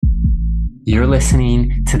You're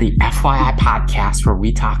listening to the FYI podcast where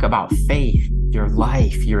we talk about faith, your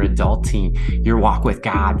life, your adulting, your walk with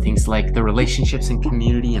God, things like the relationships and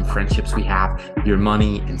community and friendships we have, your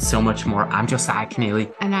money, and so much more. I'm Josiah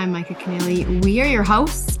Keneally. And I'm Micah Keneally. We are your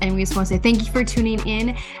hosts, and we just want to say thank you for tuning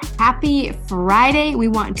in. Happy Friday. We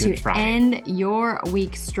want Good to Friday. end your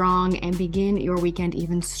week strong and begin your weekend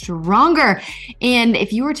even stronger. And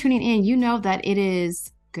if you are tuning in, you know that it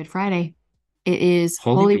is Good Friday. It is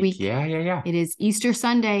Holy Week. Yeah. It is Easter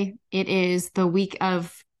Sunday. It is the week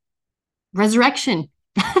of resurrection.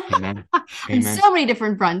 Amen. On so many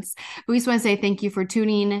different fronts. But we just want to say thank you for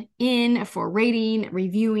tuning in, for rating,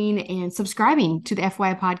 reviewing, and subscribing to the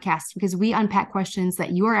FYI podcast, because we unpack questions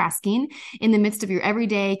that you are asking in the midst of your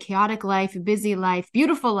everyday chaotic life, busy life,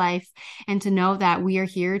 beautiful life, and to know that we are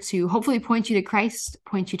here to hopefully point you to Christ,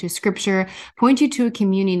 point you to Scripture, point you to a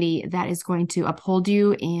community that is going to uphold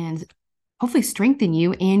you and hopefully strengthen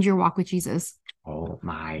you and your walk with Jesus. Oh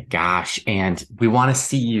my gosh. And we want to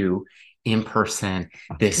see you in person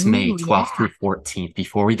this May 12th through 14th.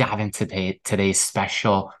 Before we dive into today's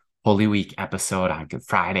special Holy Week episode on Good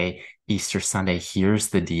Friday, Easter Sunday, here's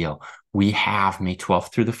the deal. We have May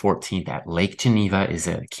 12th through the 14th at Lake Geneva, is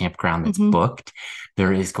a campground that's booked.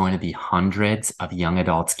 There is going to be hundreds of young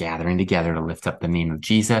adults gathering together to lift up the name of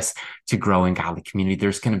Jesus, to grow in godly community.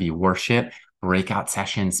 There's going to be worship, breakout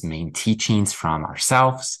sessions, main teachings from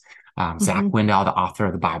ourselves, Zach Windahl, the author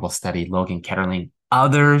of the Bible study, Logan Ketterling,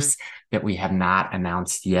 others that we have not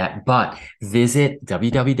announced yet, but visit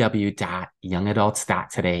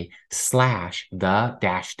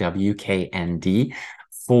www.youngadults.today/the-WKND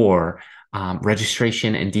for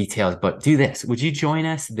registration and details. But do this. Would you join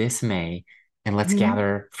us this May and let's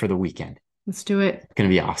gather for the weekend? Let's do it. It's going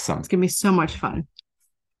to be awesome. It's going to be so much fun.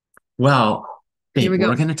 Well, babe, Here we go.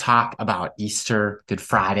 We're going to talk about Easter, Good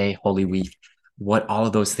Friday, Holy Week, what all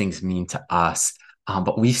of those things mean to us.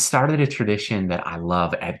 But we've started a tradition that I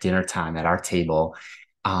love at dinner time at our table.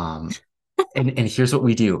 And here's what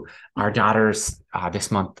we do. Our daughters, this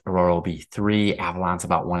month, Aurora will be 3, Avalon's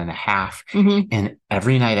about 1.5. And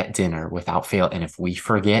every night at dinner, without fail, and if we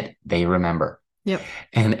forget, they remember. Yep.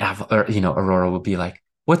 And Aurora will be like,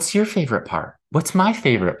 what's your favorite part? What's my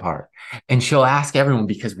favorite part? And she'll ask everyone,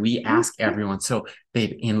 because we ask everyone. So,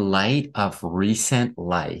 babe, in light of recent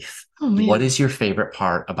life, what is your favorite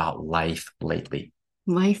part about life lately?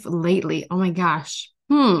 Life lately. Oh my gosh.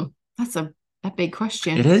 That's a big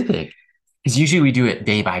question. It is big. Because usually we do it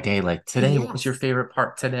day by day. Like today, what was your favorite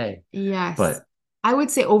part today? Yes. But I would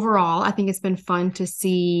say overall, I think it's been fun to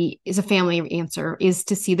see, is a family answer, is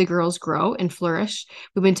to see the girls grow and flourish.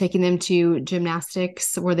 We've been taking them to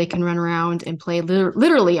gymnastics where they can run around and play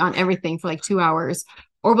literally on everything for like 2 hours.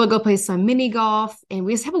 Or we'll go play some mini golf. And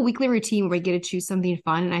we just have a weekly routine where we get to choose something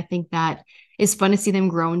fun. And I think that is fun to see them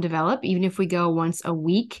grow and develop, even if we go once a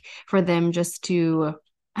week, for them just to,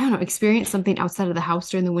 I don't know, experience something outside of the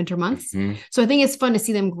house during the winter months. So I think it's fun to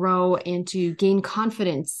see them grow and to gain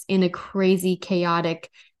confidence in a crazy, chaotic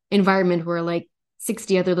environment where like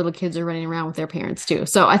 60 other little kids are running around with their parents too.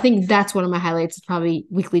 So I think that's one of my highlights, is probably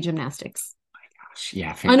weekly gymnastics.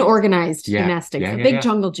 Yeah, unorganized gymnastics, a big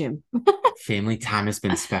jungle gym. Family time has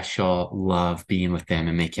been special. Love being with them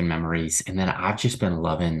and making memories. And then I've just been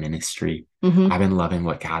loving ministry. I've been loving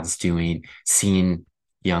what God's doing, seeing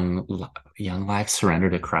young lives surrender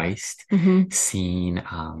to Christ, seeing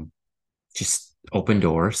just open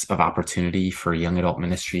doors of opportunity for young adult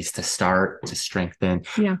ministries to start, to strengthen.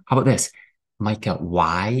 How about this, Micah?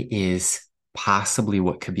 Why is possibly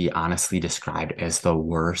what could be honestly described as the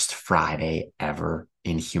worst Friday ever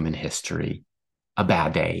in human history a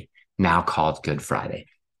bad day, now called Good Friday?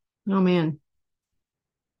 Oh man,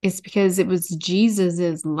 it's because it was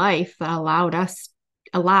Jesus's life that allowed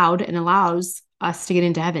and allows us to get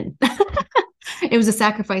into heaven. It was a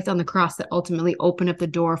sacrifice on the cross that ultimately opened up the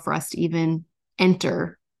door for us to even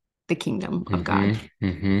enter the kingdom of God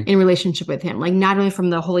in relationship with him. Like not only from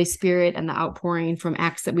the Holy Spirit and the outpouring from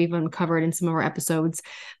Acts that we've uncovered in some of our episodes,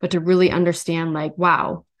 but to really understand like,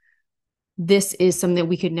 wow, this is something that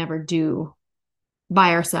we could never do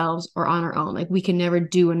by ourselves or on our own. Like we can never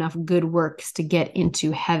do enough good works to get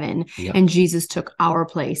into heaven. And Jesus took our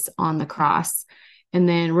place on the cross and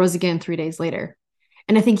then rose again 3 days later.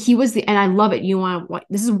 And I think he was and I love it.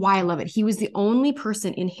 This is why I love it. He was the only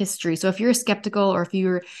person in history. So if you're skeptical, or if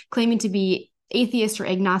you're claiming to be atheist or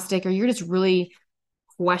agnostic, or you're just really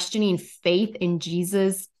questioning faith in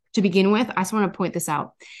Jesus to begin with, I just want to point this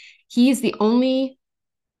out. He is the only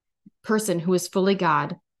person who is fully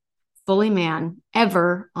God, fully man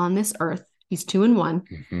ever on this earth. He's 2 in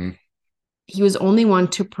 1. He was only one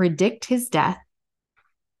to predict his death,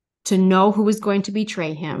 to know who was going to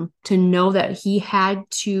betray him, to know that he had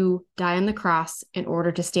to die on the cross in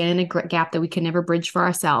order to stand in a gap that we could never bridge for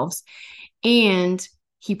ourselves. And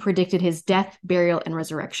he predicted his death, burial, and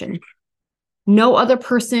resurrection. No other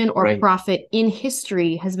person or prophet in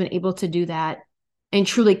history has been able to do that and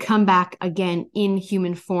truly come back again in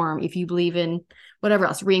human form. If you believe in whatever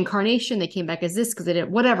else, reincarnation, they came back as this because they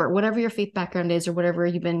didn't, whatever your faith background is or whatever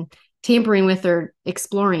you've been tampering with or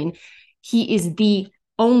exploring, he is the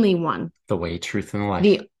only one. The way, truth, and the life.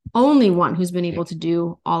 The only one who's been able to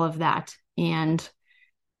do all of that. And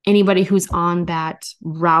anybody who's on that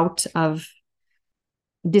route of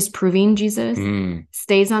disproving Jesus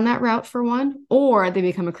stays on that route for one, or they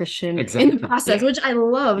become a Christian in the process, which I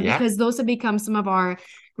love because those have become some of our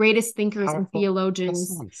greatest thinkers and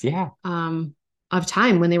theologians of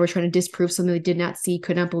time when they were trying to disprove something they did not see,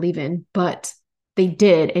 could not believe in, but they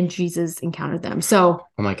did, and Jesus encountered them. So,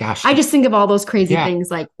 oh my gosh, I just think of all those crazy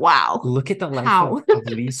things like, wow. Look at the life of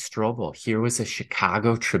Lee Strobel. Here was a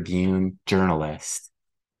Chicago Tribune journalist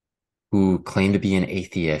who claimed to be an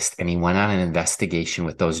atheist, and he went on an investigation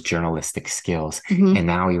with those journalistic skills. And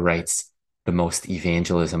now he writes the most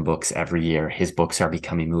evangelism books every year. His books are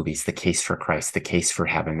becoming movies: The Case for Christ, The Case for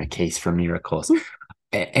Heaven, The Case for Miracles.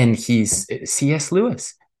 And he's C.S.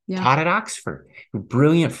 Lewis, taught at Oxford,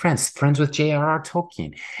 brilliant friends with J.R.R.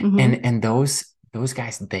 Tolkien. And those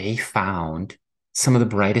guys, they found some of the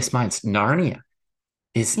brightest minds. Narnia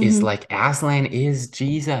is like Aslan is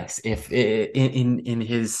Jesus, if in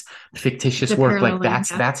his fictitious work, like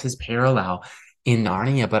that's his parallel in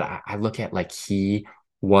Narnia. But I look at, like, he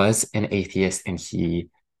was an atheist and he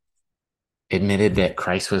admitted that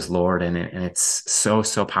Christ was Lord, and it's so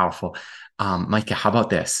powerful. Micah, how about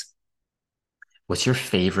this? What's your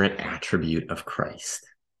favorite attribute of Christ?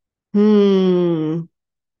 Oh,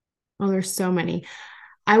 there's so many.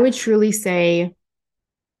 I would truly say,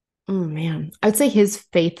 oh man, I'd say his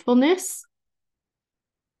faithfulness.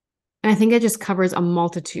 And I think it just covers a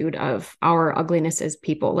multitude of our ugliness as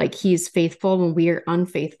people. Like, he's faithful when we are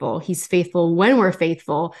unfaithful. He's faithful when we're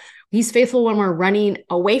faithful. He's faithful when we're running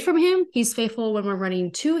away from him. He's faithful when we're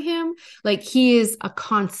running to him. Like, he is a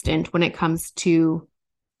constant when it comes to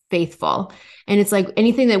faithful. And it's like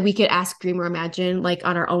anything that we could ask, dream, or imagine, like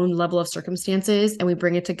on our own level of circumstances, and we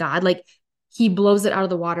bring it to God, like, he blows it out of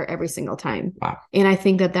the water every single time. Wow. And I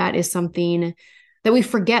think that is something that we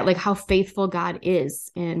forget, like how faithful God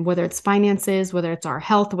is. And whether it's finances, whether it's our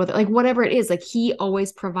health, whatever it is, like, he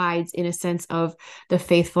always provides in a sense of the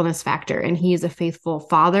faithfulness factor. And he is a faithful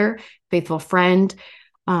father, faithful friend.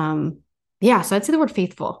 So I'd say the word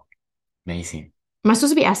faithful. Amazing. Am I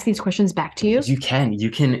supposed to be asking these questions back to you? You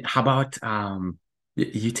can. How about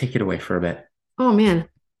you take it away for a bit? Oh man.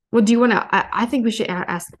 Well, do you want to, I think we should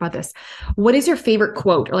ask about this. What is your favorite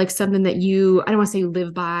quote, or like something that you, I don't want to say you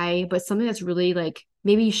live by, but something that's really like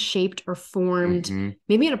maybe shaped or formed,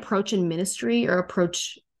 maybe an approach in ministry or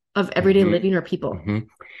approach of everyday living or people?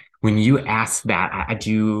 When you ask that, I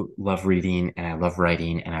do love reading and I love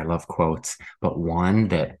writing and I love quotes, but one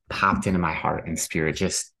that popped into my heart and spirit,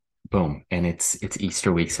 just boom. And it's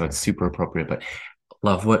Easter week, so it's super appropriate, but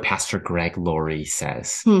love what Pastor Greg Laurie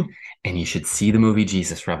says. And you should see the movie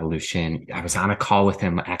Jesus Revolution. I was on a call with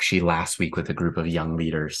him actually last week with a group of young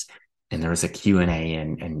leaders, and there was a Q&A,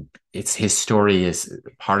 and it's his story is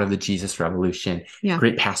part of the Jesus Revolution.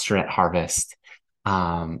 Great pastor at Harvest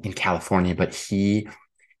in California, but he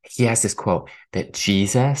has this quote that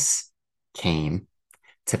Jesus came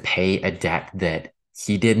to pay a debt that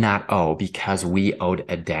he did not owe because we owed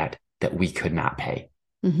a debt that we could not pay.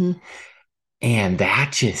 And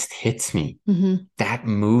that just hits me. That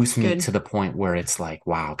moves me to the point where it's like,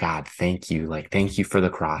 wow, God, thank you. Like, thank you for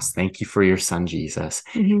the cross. Thank you for your son, Jesus.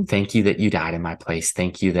 Thank you that you died in my place.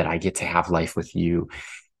 Thank you that I get to have life with you.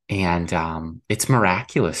 And it's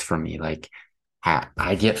miraculous for me. Like,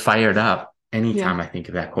 I get fired up anytime I think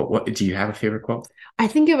of that quote. What do you have a favorite quote? I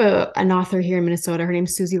think of an author here in Minnesota. Her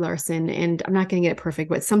name's Susie Larson, and I'm not going to get it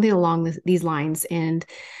perfect, but something along these lines. And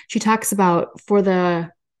she talks about, for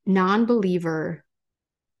the non-believer,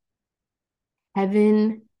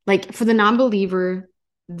 heaven, like for the non-believer,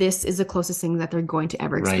 this is the closest thing that they're going to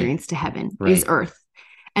ever experience to heaven, is earth.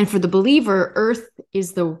 And for the believer, earth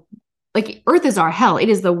is our hell. It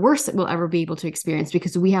is the worst that we'll ever be able to experience,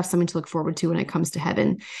 because we have something to look forward to when it comes to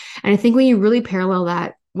heaven. And I think when you really parallel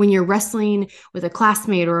that, when you're wrestling with a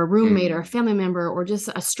classmate or a roommate or a family member or just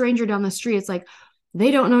a stranger down the street, it's like, they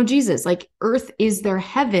don't know Jesus. Like, earth is their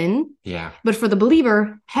heaven. But for the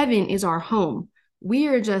believer, heaven is our home. We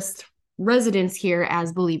are just residents here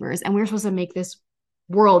as believers, and we're supposed to make this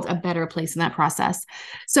world a better place in that process.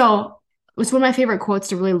 So it's one of my favorite quotes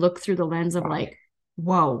to really look through the lens of like,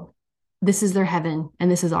 whoa, this is their heaven and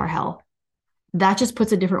this is our hell. That just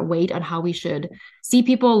puts a different weight on how we should see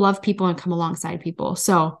people, love people, and come alongside people.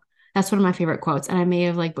 So that's one of my favorite quotes. And I may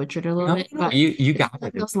have like butchered a little bit, but you got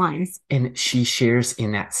it. Those lines. And she shares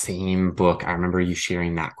in that same book, I remember you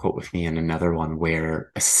sharing that quote with me, and another one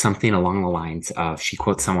where something along the lines of, she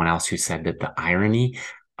quotes someone else who said that the irony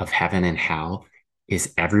of heaven and hell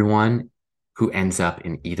is everyone who ends up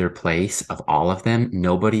in either place, of all of them,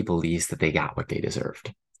 nobody believes that they got what they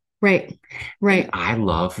deserved. Right. Right. And I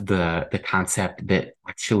love the concept that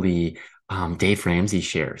actually Dave Ramsey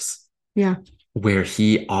shares. Yeah. Where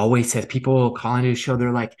he always says, people call into his show,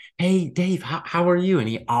 they're like, hey, Dave, how are you? And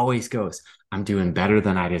he always goes, I'm doing better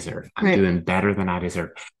than I deserve. I'm doing better than I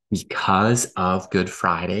deserve. Because of Good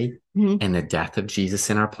Friday and the death of Jesus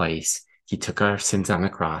in our place, he took our sins on the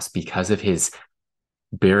cross. Because of his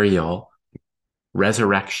burial,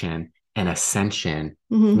 resurrection, and ascension,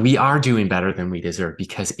 we are doing better than we deserve,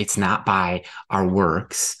 because it's not by our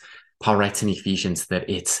works. Paul writes in Ephesians that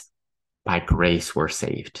it's by grace we're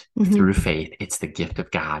saved through faith. It's the gift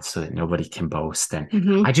of God, so that nobody can boast.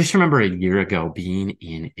 And I just remember a year ago being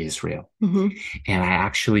in Israel, and I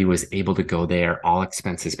actually was able to go there, all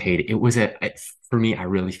expenses paid. It was for me, I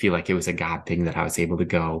really feel like it was a God thing that I was able to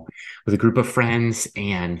go with a group of friends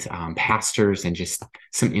and pastors and just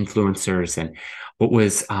some influencers. And what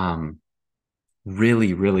was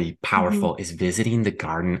really, really powerful is visiting the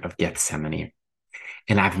Garden of Gethsemane.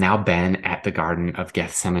 And I've now been at the Garden of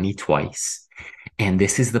Gethsemane twice. And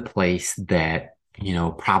this is the place that,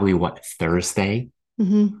 probably Thursday,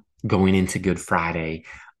 going into Good Friday,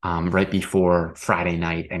 right before Friday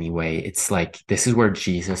night anyway, it's like, this is where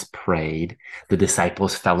Jesus prayed. The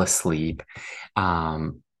disciples fell asleep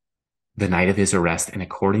the night of his arrest. And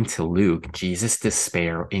according to Luke, Jesus'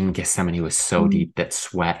 despair in Gethsemane was so deep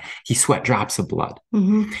that he sweat drops of blood.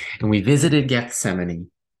 And we visited Gethsemane.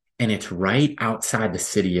 And it's right outside the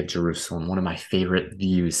city of Jerusalem, one of my favorite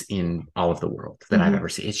views in all of the world that I've ever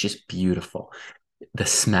seen. It's just beautiful. The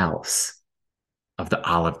smells of the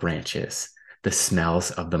olive branches, the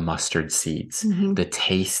smells of the mustard seeds, the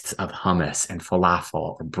tastes of hummus and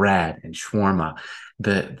falafel, or bread and shawarma,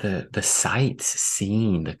 the sights,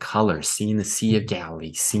 seeing the colors, seeing the Sea of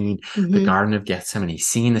Galilee, seeing the Garden of Gethsemane,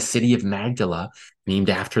 seeing the city of Magdala,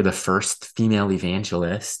 named after the first female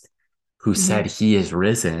evangelist who said he is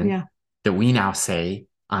risen, that we now say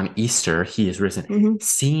on Easter, he is risen.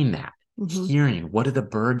 Seeing that, hearing, what do the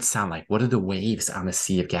birds sound like? What are the waves on the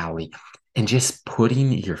Sea of Galilee? And just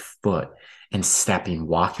putting your foot and stepping,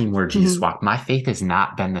 walking where Jesus walked. My faith has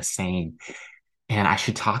not been the same. And I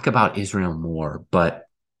should talk about Israel more, but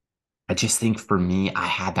I just think for me, I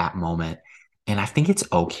had that moment. And I think it's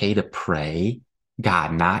okay to pray,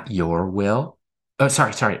 God, not your will. Oh,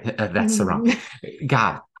 sorry. That's the wrong.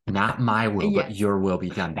 God, not my will, but your will be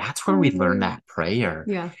done. That's where we learn that prayer.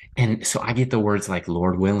 Yeah. And so I get the words like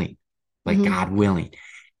Lord willing, like God willing.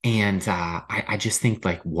 And I just think,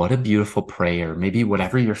 like, what a beautiful prayer. Maybe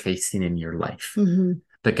whatever you're facing in your life,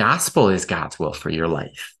 the gospel is God's will for your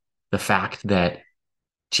life. The fact that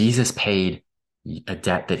Jesus paid a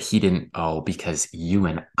debt that he didn't owe, because you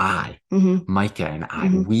and I, Micah and I,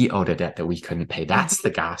 we owed a debt that we couldn't pay. That's the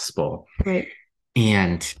gospel. Right.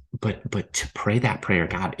 And but to pray that prayer,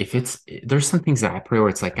 God, there's some things that I pray where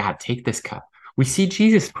it's like, God, take this cup. We see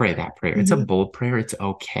Jesus pray that prayer. It's a bold prayer. It's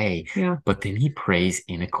okay. Yeah. But then he prays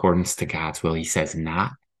in accordance to God's will. He says,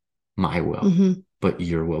 not my will, but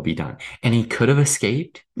your will be done. And he could have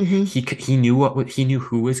escaped. He knew he knew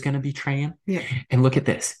who was going to betray him. Yeah. And look at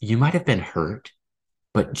this. You might have been hurt,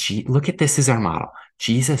 but look at this as our model.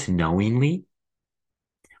 Jesus knowingly,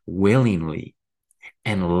 willingly,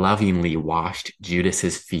 and lovingly washed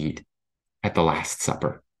Judas's feet at the Last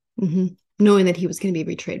Supper. Knowing that he was going to be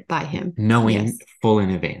betrayed by him. Knowing full in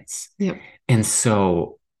advance. Yep. And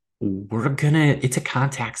so it's a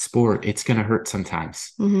contact sport. It's going to hurt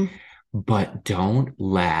sometimes. But don't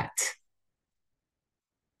let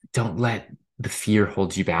the fear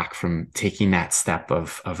hold you back from taking that step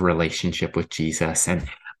of relationship with Jesus. And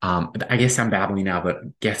I guess I'm babbling now,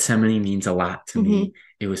 but Gethsemane means a lot to me.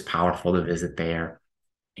 It was powerful to visit there.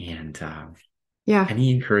 And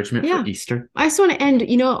any encouragement for Easter? I just want to end,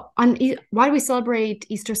 why do we celebrate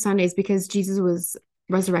Easter Sundays? Because Jesus was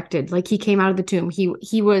resurrected. Like, he came out of the tomb.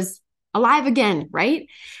 He was alive again, right?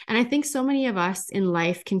 And I think so many of us in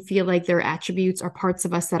life can feel like there are attributes or parts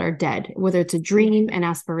of us that are dead, whether it's a dream, an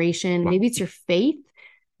aspiration, maybe it's your faith,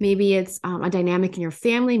 maybe it's a dynamic in your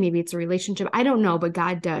family, maybe it's a relationship. I don't know, but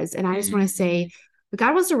God does. And I just want to say,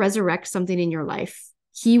 God wants to resurrect something in your life.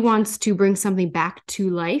 He wants to bring something back to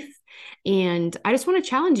life. And I just want to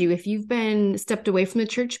challenge you. If you've been stepped away from the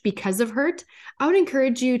church because of hurt, I would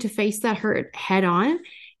encourage you to face that hurt head on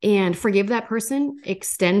and forgive that person,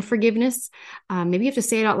 extend forgiveness. Maybe you have to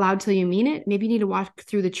say it out loud till you mean it. Maybe you need to walk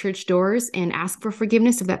through the church doors and ask for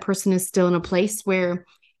forgiveness if that person is still in a place where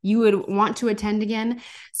you would want to attend again.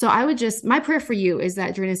 So my prayer for you is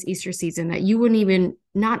that during this Easter season, that you wouldn't even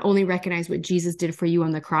not only recognize what Jesus did for you on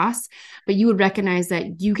the cross, but you would recognize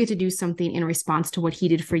that you get to do something in response to what he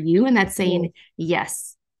did for you. And that's saying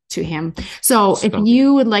yes to him. So if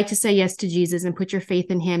you would like to say yes to Jesus and put your faith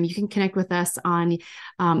in him, you can connect with us on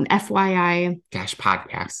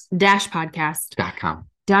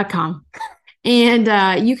FYI-podcast.com.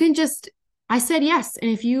 And you can just, I said yes.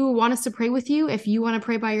 And if you want us to pray with you, if you want to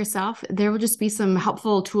pray by yourself, there will just be some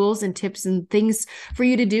helpful tools and tips and things for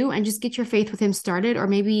you to do and just get your faith with him started or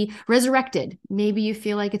maybe resurrected. Maybe you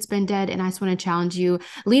feel like it's been dead. And I just want to challenge you,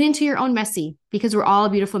 lean into your own messy, because we're all a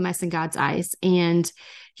beautiful mess in God's eyes. And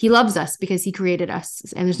he loves us because he created us.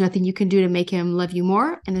 And there's nothing you can do to make him love you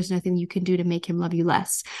more. And there's nothing you can do to make him love you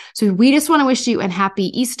less. So we just want to wish you a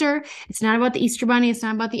happy Easter. It's not about the Easter bunny. It's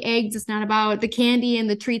not about the eggs. It's not about the candy and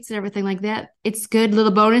the treats and everything like that. It's good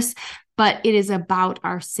little bonus, but it is about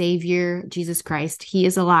our Savior, Jesus Christ. He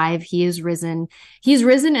is alive. He is risen. He's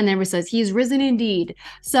risen. And then it says he is risen indeed.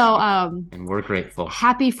 So, and we're grateful.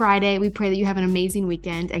 Happy Friday. We pray that you have an amazing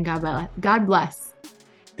weekend and God bless.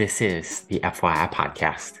 This is the FYI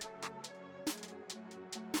podcast.